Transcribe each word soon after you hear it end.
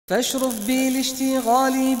فاشرف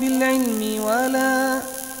بالاشتغال بالعلم ولا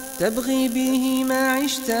تبغي به ما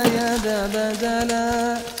عشت يا ذا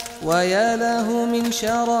بدلا ويا له من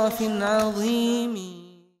شرف عظيم.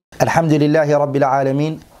 الحمد لله رب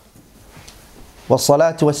العالمين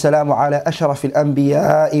والصلاة والسلام على أشرف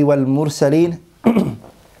الأنبياء والمرسلين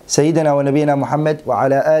سيدنا ونبينا محمد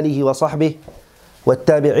وعلى آله وصحبه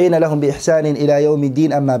والتابعين لهم بإحسان إلى يوم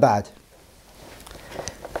الدين. أما بعد,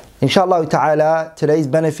 inshallah ta'ala, today's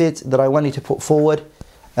benefit that I wanted to put forward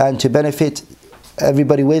and to benefit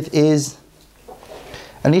everybody with is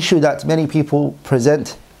an issue that many people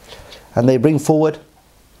present and they bring forward,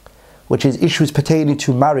 which is issues pertaining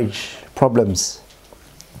to marriage problems.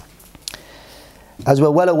 As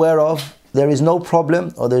we're well aware of, there is no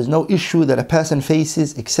problem or there is no issue that a person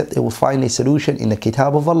faces except it will find a solution in the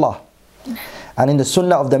Kitab of Allah and in the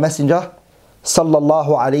Sunnah of the Messenger sallallahu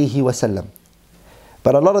alayhi wasallam.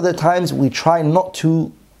 But a lot of the times we try not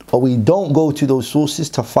to, or we don't go to those sources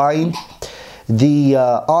to find the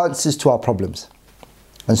answers to our problems.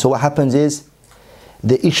 And so what happens is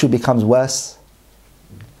the issue becomes worse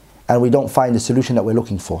and we don't find the solution that we're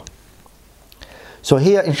looking for. So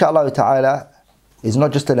here, inshallah ta'ala, is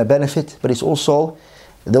not just a benefit, but it's also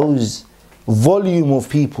those volume of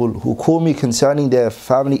people who call me concerning their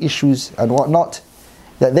family issues and whatnot,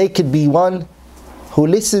 that they could be one who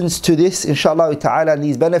listens to this, inshallah ta'ala, and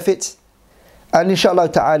these benefits, and inshallah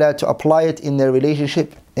ta'ala to apply it in their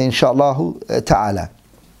relationship, inshallah ta'ala.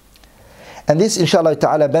 And this inshallah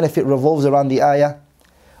ta'ala benefit revolves around the ayah,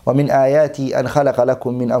 وَمِنْ آيَاتِ أَنْ خَلَقَ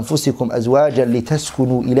لَكُم مِّنْ أَنفُسِكُمْ أَزْوَاجًا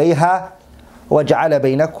لِتَسْكُنُوا إِلَيْهَا وَجَعَلَ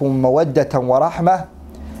بَيْنَكُم مَّوَدَّةً وَرَحْمَةً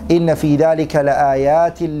إِنَّ فِي ذَلِكَ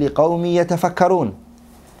لَآيَاتٍ لِقَوْمٍ يَتَفَكَّرُونَ.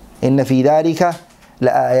 إِنَّ فِي ذَلِكَ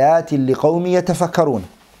لَآيَاتٍ لِقَوْمٍ يَتَفَكَّرُونَ.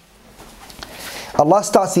 Allah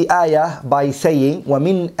starts the ayah by saying,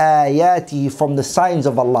 وَمِنْ آيَاتِهِ, from the signs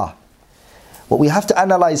of Allah. What we have to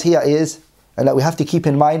analyze here is, and that we have to keep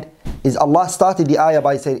in mind, is Allah started the ayah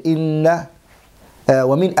by saying, وَمِنْ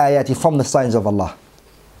آيَاتِهِ, from the signs of Allah.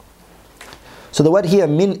 So the word here,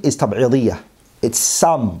 min, is tab'idiyah. It's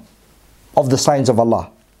some of the signs of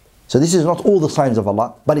Allah. So this is not all the signs of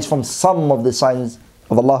Allah, but it's from some of the signs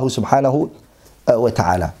of Allah subhanahu wa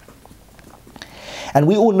ta'ala. And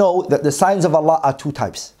we all know that the signs of Allah are two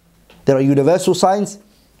types. There are universal signs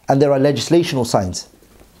and there are legislational signs.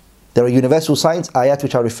 There are universal signs, ayat,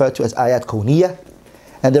 which are referred to as ayat kawniyah,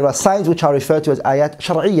 and there are signs which are referred to as ayat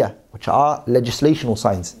shar'iyyah, which are legislational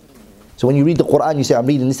signs. So when you read the Quran, you say, I'm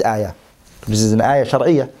reading this ayah. This is an ayah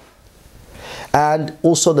shar'iyyah. And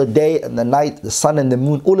also the day and the night, the sun and the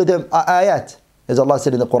moon, all of them are ayat. As Allah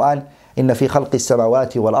said in the Quran, إِنَّ فِي خَلْقِ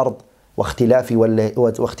السَّمَاوَاتِ وَالْأَرْضِ واختلاف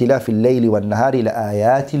الليل والنهار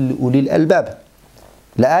لآيات لأولي الألباب.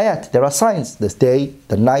 لآيات, there are signs. The day,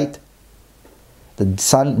 the night, the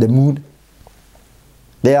sun, the moon.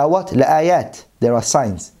 They are what? لآيات. There are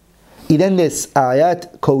signs. Then there's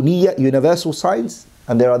ayat kawniyah, universal signs,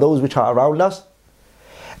 and there are those which are around us.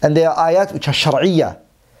 And there are ayat which are shar'iyyah.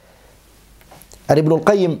 And Ibn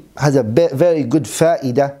al-Qayyim has a very good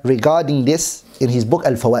fa'idah regarding this in his book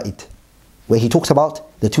Al-Fawaid, where he talks about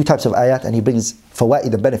the two types of ayat and he brings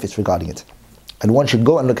fawaid and benefits regarding it. And one should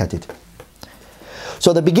go and look at it.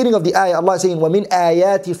 So the beginning of the ayah, Allah is saying, وَمِنْ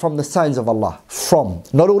آيَاتِ, from the signs of Allah. From,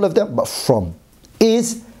 not all of them, but from.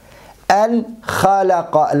 Is أَنْ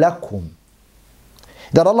خَلَقَ لَكُمْ,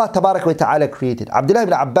 that Allah tabarak wa ta'ala created. Abdullah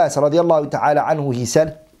ibn Abbas radiallahu ta'ala anhu, he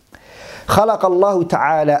said, خَلَقَ اللَّهُ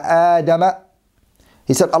تَعَالَى آدَمَ,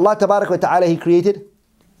 he said, Allah tabarak wa ta'ala, He created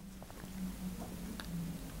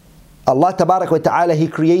Allah tabarak wa ta'ala, He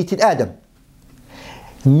created Adam.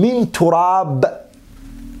 Min turab,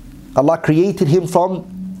 Allah created him from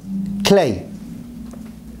clay,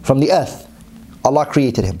 from the earth. Allah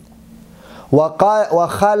created him.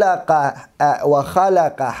 وَخَلَقَ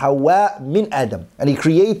حَوَّاء min Adam, and He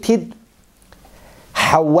created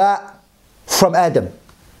Hawa from Adam.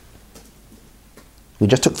 We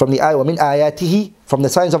just took from the ayah, وَمِنْ آيَاتِهِ, from the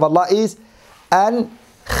signs of Allah is أَنْ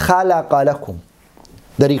خَلَقَ لَكُمْ,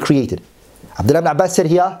 that He created. Abdullah ibn Abbas said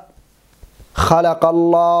here, خَلَقَ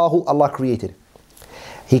اللَّهُ, Allah created.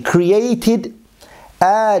 He created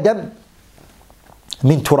Adam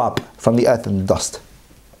min turab, from the earth and the dust.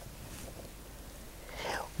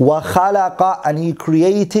 وَخَلَقَ, and He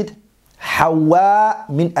created Hawa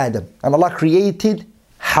min Adam, and Allah created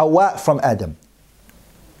Hawa from Adam.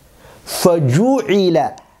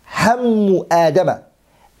 فَجُعِلَ هَمُّ آدَمَ,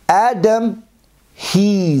 Adam,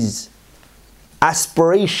 his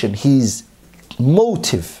aspiration, his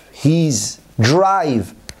motive, his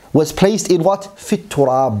drive was placed in what? Fit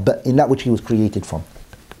turab, in that which he was created from,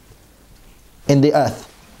 in the earth.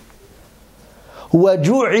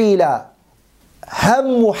 وَجُعِلَ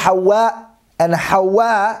هَمُّ حَوَّاء, and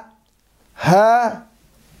Hawa, her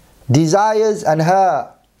desires and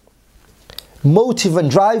her motive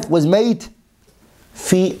and drive was made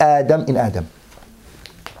fi Adam, in Adam.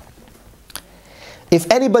 If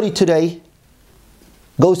anybody today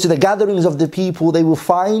goes to the gatherings of the people, they will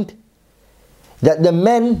find that the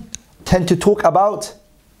men tend to talk about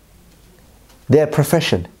their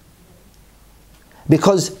profession.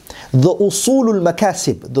 Because the usulul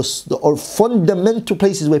makasib, the fundamental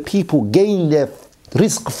places where people gain their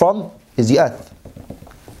rizq from, is the earth.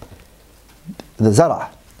 The zara,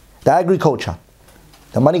 the agriculture.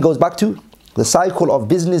 The money goes back to the cycle of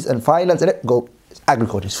business and finance, and it go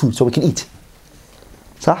agriculture, it's food, so we can eat.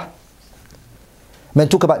 Sah? Men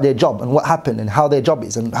talk about their job and what happened and how their job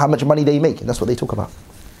is and how much money they make, and that's what they talk about.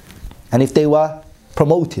 And if they were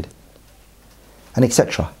promoted and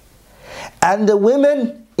etc. And the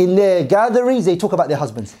women in their gatherings, they talk about their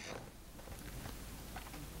husbands.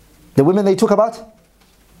 The women, they talk about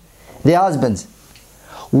their husbands.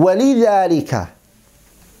 وَلِذَلِكَ,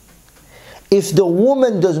 if the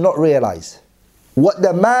woman does not realize what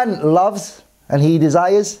the man loves and he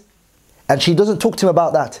desires, and she doesn't talk to him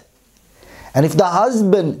about that, and if the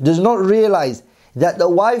husband does not realize that the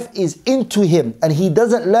wife is into him and he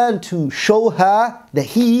doesn't learn to show her that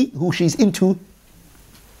he, who she's into,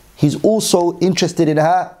 he's also interested in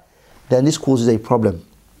her, then this causes a problem.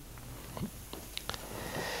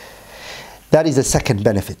 That is the second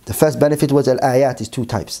benefit. The first benefit was al-ayat, is two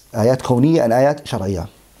types. Ayat kawniyya and ayat shar'iyya.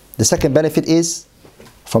 The second benefit is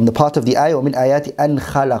from the part of the ayah, وَمِنْ آيَاتِ أَنْ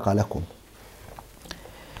خَلَقَ لَكُمْ.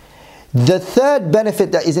 The third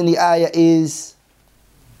benefit that is in the ayah is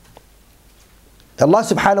Allah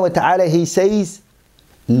subhanahu wa ta'ala, He says,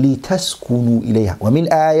 لِتَسْكُنُوا إِلَيْهَا وَمِنْ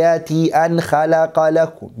آيَاتِي أَنْ خَلَقَ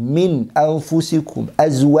لَكُمْ مِنْ أَنفُسِكُمْ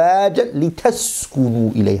أَزْوَاجًا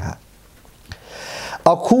لِتَسْكُنُوا إِلَيْهَا.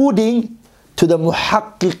 According to the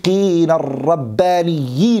muhaqqiqeen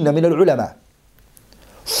al-rabbaniyeen min al-ulama,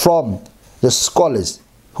 from the scholars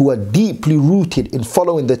who are deeply rooted in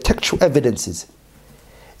following the textual evidences,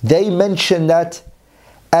 they mention that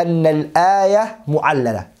أن الآية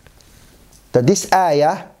معللة, that this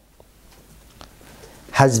ayah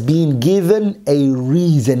has been given a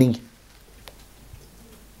reasoning.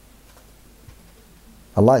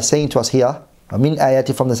 Allah is saying to us here, وَمِنْ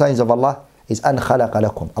آيَاتِ, from the signs of Allah, is أَنْ خَلَقَ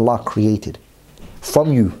لَكُمْ, Allah created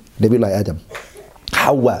from you, Nabiullah Adam,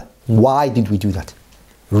 Hawa. Why did we do that?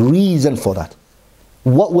 Reason for that.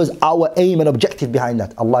 What was our aim and objective behind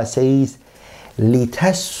that? Allah says,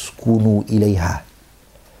 لِتَسْكُنُوا إِلَيْهَا,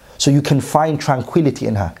 so you can find tranquility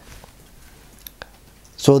in her.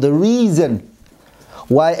 So the reason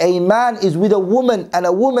why a man is with a woman and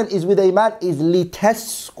a woman is with a man is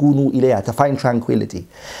لِتَسْكُنُوا إِلَيْهَا, to find tranquility.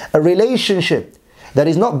 A relationship that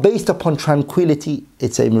is not based upon tranquility,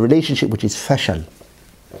 it's a relationship which is fashal.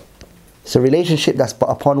 It's a relationship that's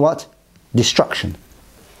upon what? Destruction.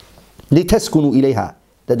 لِتَسْكُنُوا إِلَيْهَا,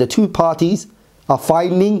 that the two parties are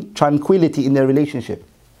finding tranquility in their relationship.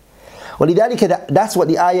 وَلِذَلِكَ, that's what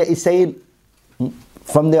the ayah is saying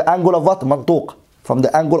from the angle of what? مَنطوق, from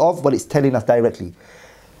the angle of what it's telling us directly.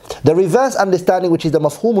 The reverse understanding, which is the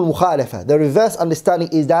mafhum al-mukhalafa, the reverse understanding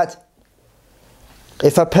is that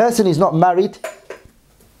if a person is not married,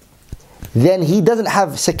 then he doesn't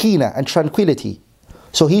have sakina and tranquility.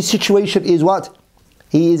 So his situation is what?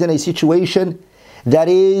 He is in a situation that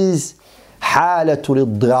is halatul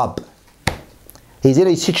idrab. He's in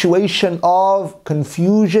a situation of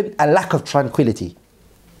confusion and lack of tranquility.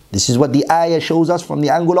 This is what the ayah shows us from the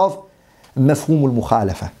angle of mafhum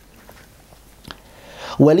al-mukhalafa.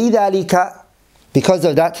 وَلِذَلِكَ, because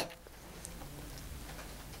of that,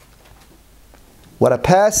 what a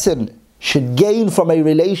person should gain from a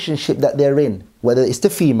relationship that they're in, whether it's the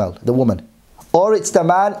female, the woman, or it's the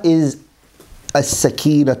man, is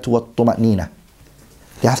as-sakinatu wat-tuma'nina.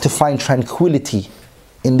 They have to find tranquility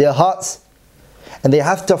in their hearts, and they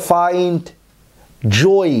have to find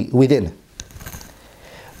joy within.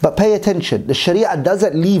 But pay attention, the Sharia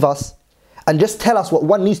doesn't leave us and just tell us what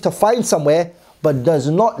one needs to find somewhere, but does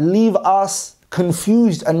not leave us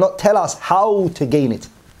confused and not tell us how to gain it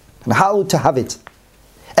and how to have it.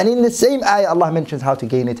 And in the same ayah, Allah mentions how to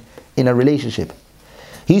gain it in a relationship.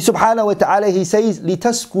 He subhanahu wa ta'ala, He says,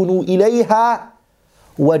 لِتَسْكُنُوا إِلَيْهَا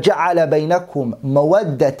وَجَعَلَ بَيْنَكُمْ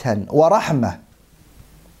مَوَدَّةً وَرَحْمَةً.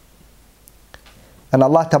 And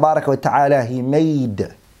Allah tabarak wa ta'ala, He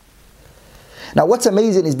made. Now what's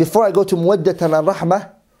amazing is, before I go to muwaddatan and rahmah,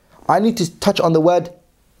 I need to touch on the word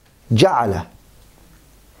ja'ala.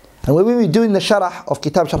 And when we were doing the sharah of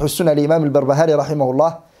Kitab Sharh al-Sunnah al-Imam al-Barbahari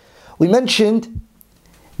rahimahullah, we mentioned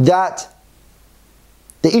that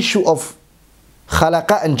the issue of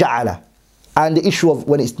khalaqa and ja'ala, and the issue of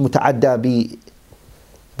when it's muta'adda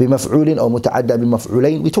bimaf'ulin or muta'adda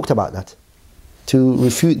bimaf'ulain, we talked about that to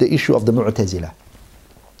refute the issue of the Mu'tazila.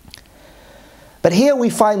 But here we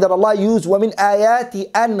find that Allah used وَمِنْ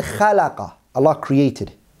آيَاتِ أَنْ خَلَقَ, Allah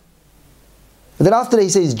created. But then after that He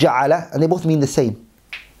says ja'ala, and they both mean the same.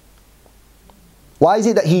 Why is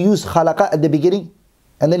it that He used khalaqa at the beginning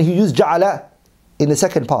and then He used ja'ala in the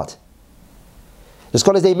second part? The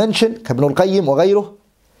scholars, they mention, Ibn al-Qayyim wa ghayruh,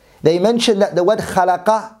 they mention that the word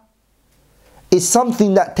khalaqa is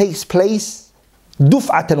something that takes place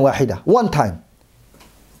duf'atan wahida, one time.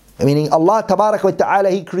 Meaning Allah tabarak wa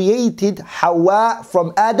ta'ala, He created Hawa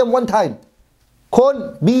from Adam one time.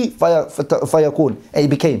 Kun, be, fayakun. And it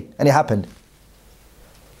became, and it happened.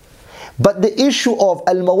 But the issue of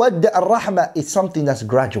al-mawadda al-rahmah is something that's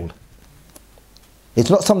gradual.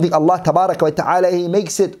 It's not something Allah tabarak wa ta'ala, He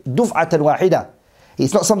makes it duf'atan wahida.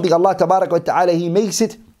 It's not something Allah tabarak wa ta'ala, He makes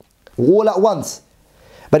it all at once.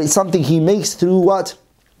 But it's something He makes through what?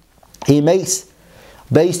 He makes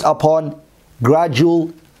based upon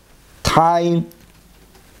gradual time,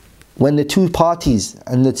 when the two parties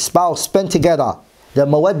and the spouse spend together, the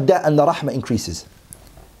mawadda and the rahmah increases.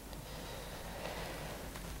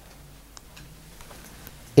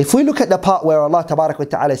 If we look at the part where Allah tabarak wa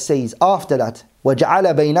ta'ala says after that,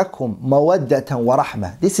 وَجَعَلَ بَيْنَكُمْ مَوَدَّةً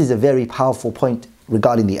وَرَحْمَةً, this is a very powerful point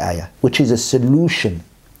regarding the ayah, which is a solution,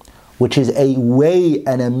 which is a way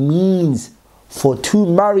and a means for two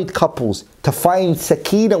married couples to find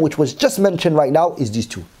sakina, which was just mentioned right now, is these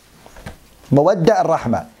two. Mawadda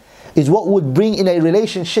al-rahmah is what would bring in a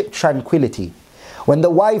relationship tranquility. When the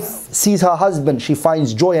wife sees her husband, she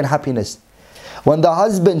finds joy and happiness. When the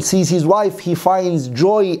husband sees his wife, he finds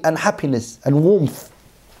joy and happiness and warmth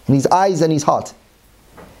in his eyes and his heart.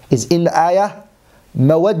 Is in the ayah,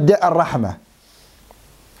 Mawadda al-rahmah.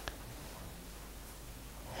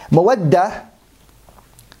 Mawadda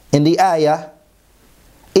in the ayah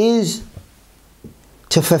is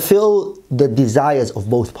to fulfill the desires of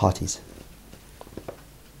both parties.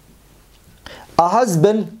 A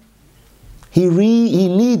husband, he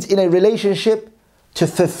needs in a relationship to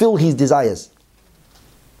fulfill his desires.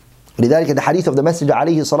 لذلك in the hadith of the Messenger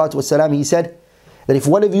عليه الصلاة والسلام, he said that if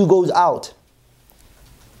one of you goes out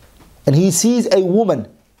and he sees a woman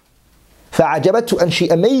فَعَجَبَتْهُ, and she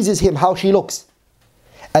amazes him how she looks,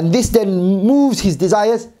 and this then moves his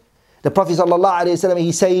desires, the Prophet ﷺ,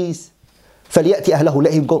 he says فَلْيَأْتِ أَهْلَهُ,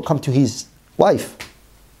 let him go come to his wife.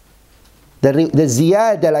 The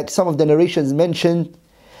ziyada, like some of the narrations mentioned,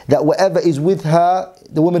 that whatever is with her,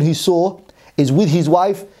 the woman who saw, is with his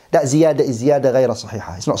wife, that ziyada is ziyada ghayra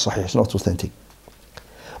sahiha. It's not sahih, it's not authentic.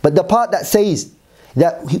 But the part that says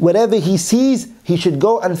that whatever he sees, he should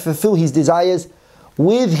go and fulfill his desires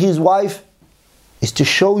with his wife, is to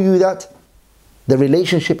show you that the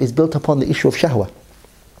relationship is built upon the issue of shahwa.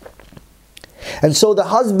 And so the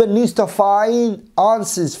husband needs to find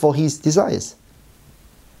answers for his desires.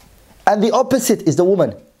 And the opposite is the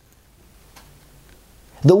woman.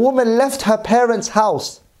 The woman left her parents'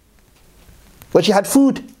 house where she had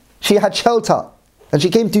food, she had shelter, and she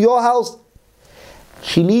came to your house.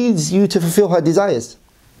 She needs you to fulfill her desires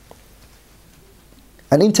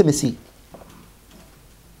and intimacy.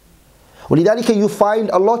 ولذلك you find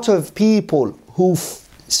a lot of people whose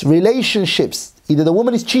relationships, either the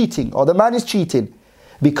woman is cheating or the man is cheating,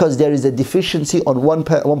 because there is a deficiency on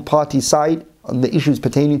one party's side on the issues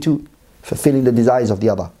pertaining to fulfilling the desires of the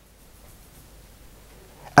other.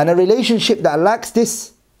 And a relationship that lacks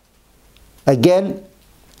this, again,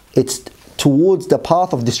 it's towards the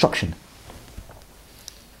path of destruction.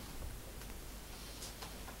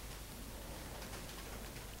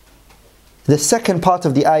 The second part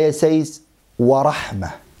of the ayah says,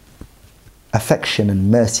 وَرَحْمَةً, affection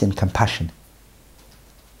and mercy and compassion.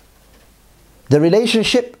 The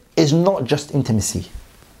relationship is not just intimacy.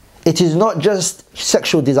 It is not just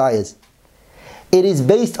sexual desires. It is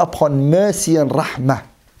based upon mercy and rahmah,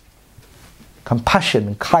 compassion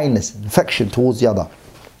and kindness and affection towards the other.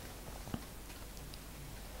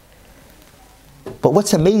 But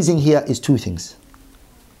what's amazing here is two things.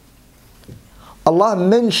 Allah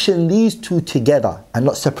mentioned these two together and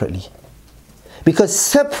not separately. Because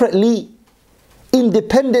separately,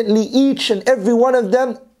 independently, each and every one of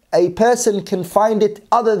them, a person can find it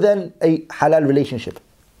other than a halal relationship.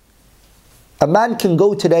 A man can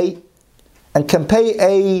go today and can pay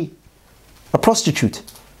a prostitute,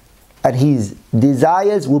 and his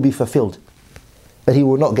desires will be fulfilled, but he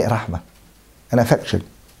will not get rahmah and affection.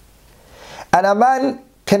 And a man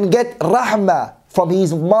can get rahmah from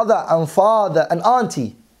his mother and father and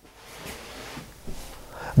auntie,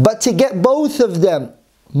 but to get both of them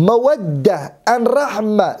mawaddah and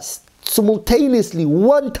rahmah simultaneously,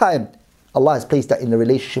 one time, Allah has placed that in the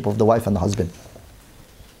relationship of the wife and the husband.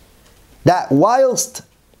 That whilst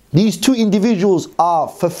these two individuals are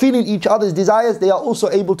fulfilling each other's desires, they are also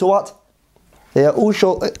able to what? They are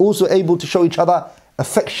also able to show each other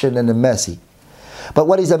affection and mercy. But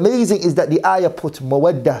what is amazing is that the ayah put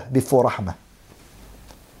mawaddah before rahmah.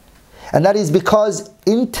 And that is because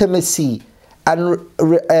intimacy and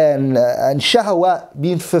shahwa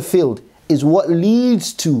being fulfilled is what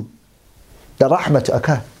leads to the rahmah to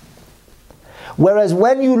occur. Whereas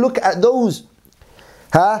when you look at those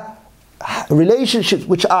relationships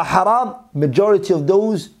which are haram, majority of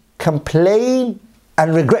those complain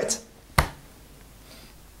and regret.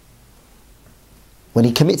 When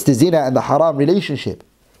he commits the zina and the haram relationship,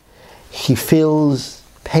 he feels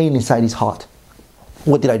pain inside his heart.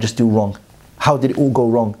 What did I just do wrong? How did it all go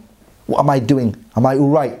wrong? What am I doing? Am I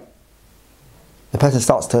alright? The person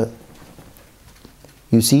starts to,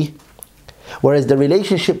 you see? Whereas the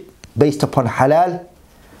relationship based upon halal,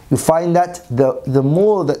 you find that the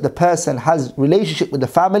more that the person has relationship with the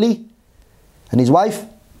family and his wife,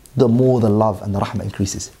 the more the love and the rahmah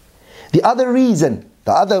increases. The other reason,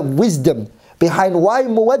 the other wisdom behind why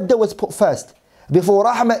mawaddah was put first before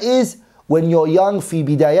rahmah is when you're young, fi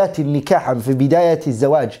bidayat al-nikah and fi bidayat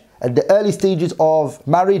al-zawaj, at the early stages of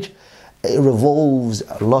marriage, it revolves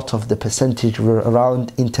a lot of the percentage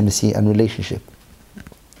around intimacy and relationship.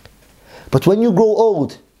 But when you grow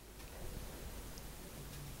old,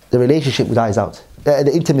 the relationship dies out,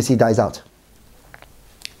 the intimacy dies out,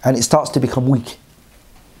 and it starts to become weak,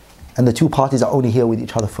 and the two parties are only here with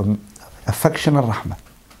each other for affection and rahmah,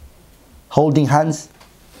 holding hands.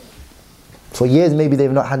 For years maybe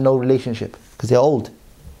they've not had no relationship because they're old,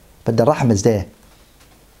 but the rahmah is there.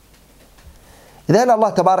 And then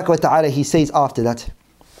Allah tabarak wa ta'ala, He says after that,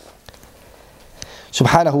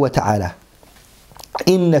 subhanahu wa ta'ala,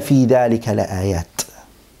 inna fi dhalika la ayat.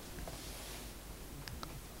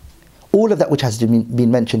 All of that which has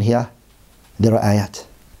been mentioned here, there are ayat.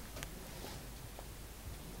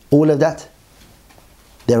 All of that,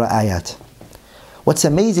 there are ayat. What's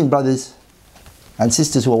amazing, brothers and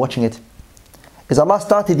sisters who are watching it, is Allah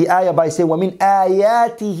started the ayah by saying, وَمِنْ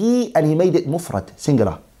آيَاتِهِ, and He made it mufrad,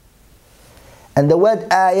 singular. And the word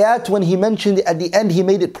ayat, when He mentioned it at the end, He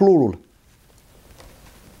made it plural.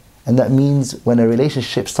 And that means when a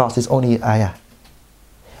relationship starts, it's only ayah.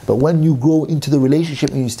 But when you grow into the relationship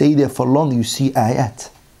and you stay there for long, you see ayat,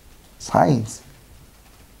 signs.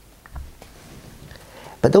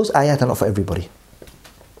 But those ayat are not for everybody.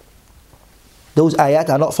 Those ayat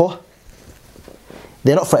are not for,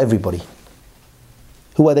 they're not for everybody.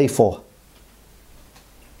 Who are they for?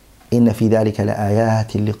 إِنَّ فِي ذَلِكَ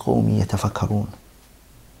لَآيَاتٍ لِقَوْمٍ يَتَفَكَّرُونَ.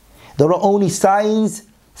 There are only signs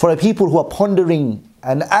for people who are pondering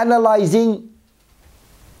and analyzing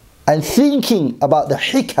and thinking about the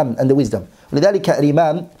hikam and the wisdom. لذلك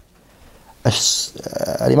الإمام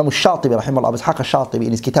الشاطبي رحمه الله, أبو إسحاق الشاطبي,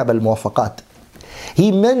 in his kitab al-Muwafaqat,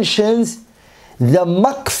 he mentions the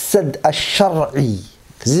maqsad al-shar'i,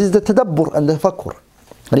 because this is the tadabbur and the tafakkur.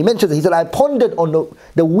 And he mentions, he said, I pondered on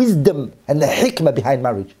the wisdom and the hikmah behind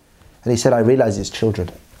marriage. And he said, I realized it's children.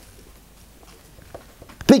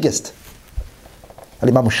 Biggest.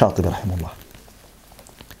 Al-Imam al-Shatibi rahimahullah.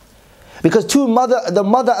 Because the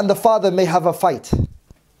mother and the father may have a fight,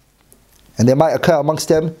 and there might occur amongst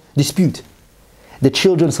them dispute. The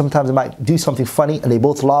children sometimes might do something funny and they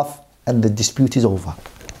both laugh and the dispute is over.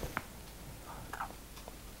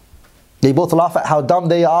 They both laugh at how dumb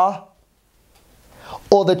they are,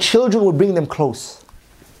 or the children will bring them close.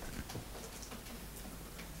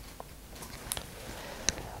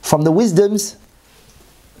 From the wisdoms,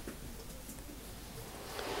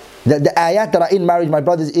 that the ayat that are in marriage, my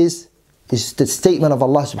brothers, is the statement of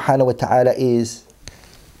Allah subhanahu wa ta'ala is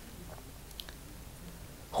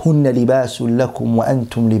هُنَّ لِبَاسٌ لَكُمْ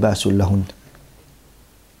وَأَنْتُمْ لِبَاسٌ لَهُنَّ.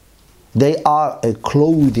 They are a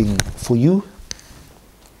clothing for you,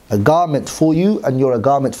 a garment for you, and you're a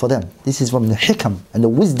garment for them. This is from the hikam and the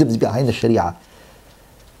wisdoms behind the sharia.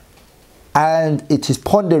 And it is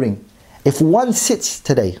pondering. If one sits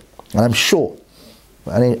today, and I'm sure,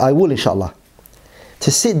 and I will inshallah,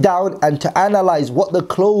 to sit down and to analyze what the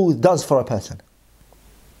clothes does for a person,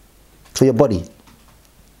 for your body.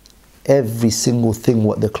 Every single thing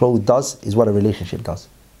what the clothes does is what a relationship does.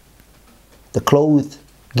 The clothes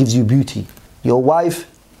gives you beauty. Your wife,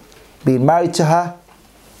 being married to her,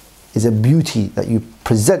 is a beauty that you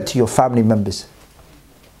present to your family members.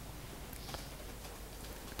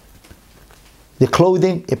 The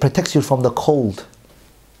clothing, it protects you from the cold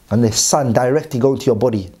and the sun directly going to your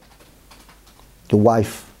body. Your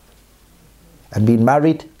wife. And being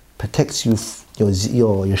married protects you, your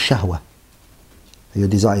shahwa, your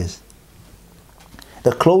desires.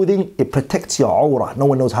 The clothing, it protects your awrah. No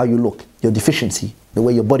one knows how you look, your deficiency, the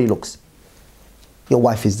way your body looks. Your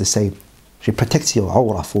wife is the same. She protects your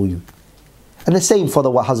awrah for you. And the same for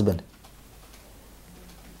the husband.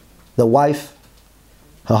 The wife,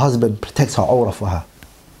 her husband protects her awrah for her.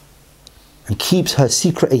 And keeps her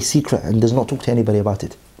secret a secret and does not talk to anybody about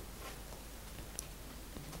it.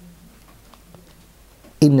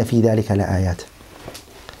 إِنَّ فِي ذَلِكَ لَآيَاتٍ.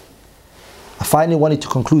 I finally wanted to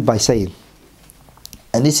conclude by saying,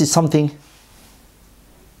 and this is something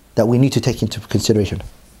that we need to take into consideration.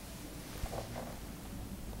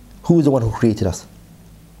 Who is the one who created us?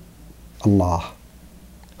 Allah.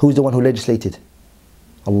 Who is the one who legislated?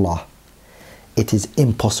 Allah. It is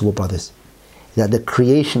impossible, brothers, that the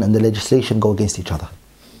creation and the legislation go against each other.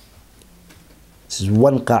 This is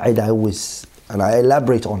one qa'idah I always, and I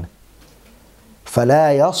elaborate on.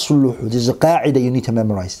 فَلَا يَصْلُحُ. This is a qa'idah you need to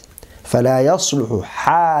memorize. فَلَا يَصْلُحُ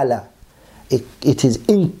حَالَ. It is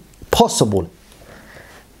impossible.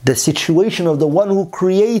 The situation of the one who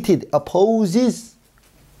created opposes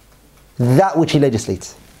that which he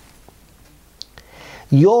legislates.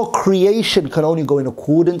 Your creation can only go in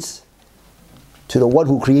accordance to the one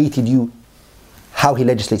who created you, how he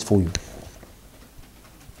legislates for you.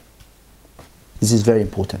 This is very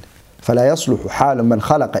important. فَلَا يَصْلُحُ حَالٌ مَنْ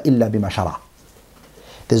خَلَقَ إِلَّا بِمَا شَرَعَ.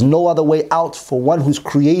 There's no other way out for one who's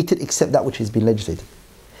created except that which has been legislated.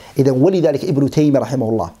 إذن ولذلك ابن تيمية رحمه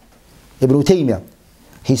الله, Ibn Taymiyyah,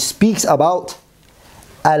 he speaks about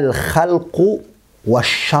al-khalqu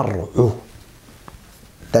wa-shar'u,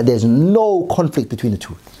 that there's no conflict between the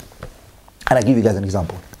two. And I'll give you guys an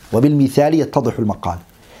example. وَبِالْمِثَالِ يَتَّضِحُ الْمَقَالِ.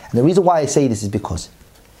 And the reason why I say this is because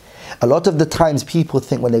a lot of the times people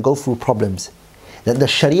think when they go through problems that the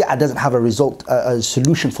Sharia doesn't have a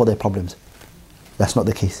solution for their problems. That's not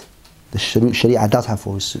the case. The Sharia does have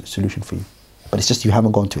a solution for you, but it's just you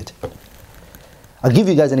haven't gone to it. I'll give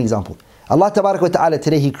you guys an example. Allah Tabarak wa Ta'ala,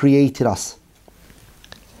 today He created us.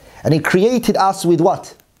 And He created us with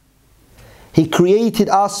what? He created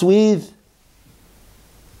us with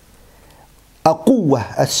a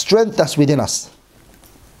quwwah, a strength that's within us.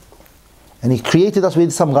 And He created us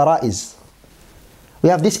with some ghara'is. We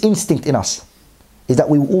have this instinct in us, is that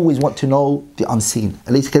we always want to know the unseen.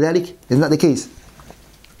 أليس كذلك? Isn't that the case?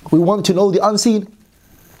 We want to know the unseen.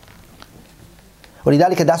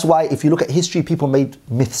 ولذلك, that's why if you look at history, people made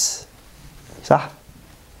myths. صح?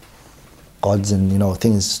 Gods and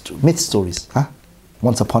things, myth stories. Huh?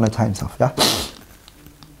 Once upon a time stuff. Yeah?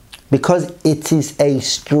 Because it is a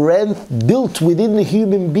strength built within the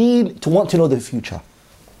human being to want to know the future.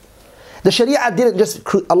 The Sharia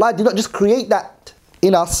Allah did not just create that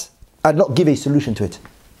in us and not give a solution to it.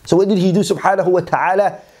 So what did He do subhanahu wa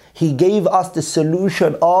ta'ala? He gave us the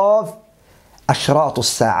solution of ashratu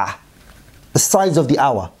as-sa'ah, the signs of the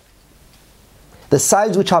hour. The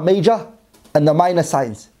signs which are major and the minor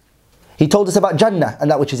signs. He told us about Jannah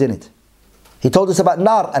and that which is in it. He told us about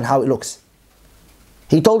Nar and how it looks.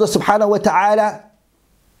 He told us subhanahu wa ta'ala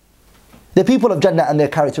the people of Jannah and their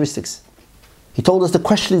characteristics. He told us the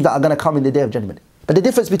questions that are going to come in the day of judgment. But the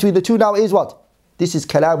difference between the two now is what? This is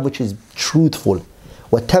kalam which is truthful.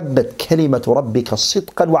 وَتَبَّتْ كَلِمَةُ رَبِّكَ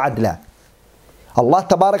صِدْقًا وَعَدْلًا. Allah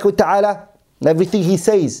Tabarak wa Ta'ala, everything He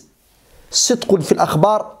says, صِدْقٌ فِي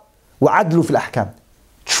الْأَخْبَارِ وَعَدْلٌ فِي الْأَحْكَامِ.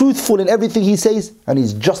 Truthful in everything He says, and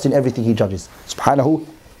He's just in everything He judges. Subhanahu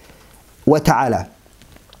wa Ta'ala.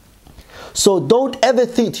 So don't ever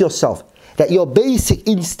think to yourself that your basic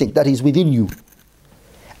instinct that is within you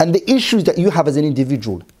and the issues that you have as an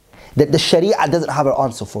individual, that the Sharia doesn't have an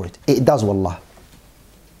answer for it. It does, wallah.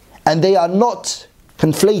 And they are not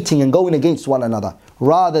conflating and going against one another.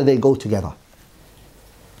 Rather, they go together.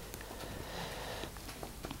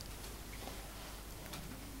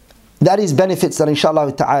 That is benefits that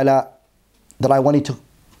inshallah ta'ala that I wanted to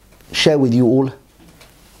share with you all.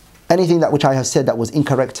 Anything that which I have said that was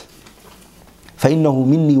incorrect, فإنه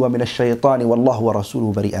مني ومن الشيطان والله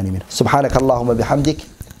ورسوله بريئان منه. سبحانك اللهم بحمدك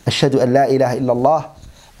أشهد أن لا إله إلا الله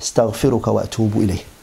استغفرك وأتوب إليه.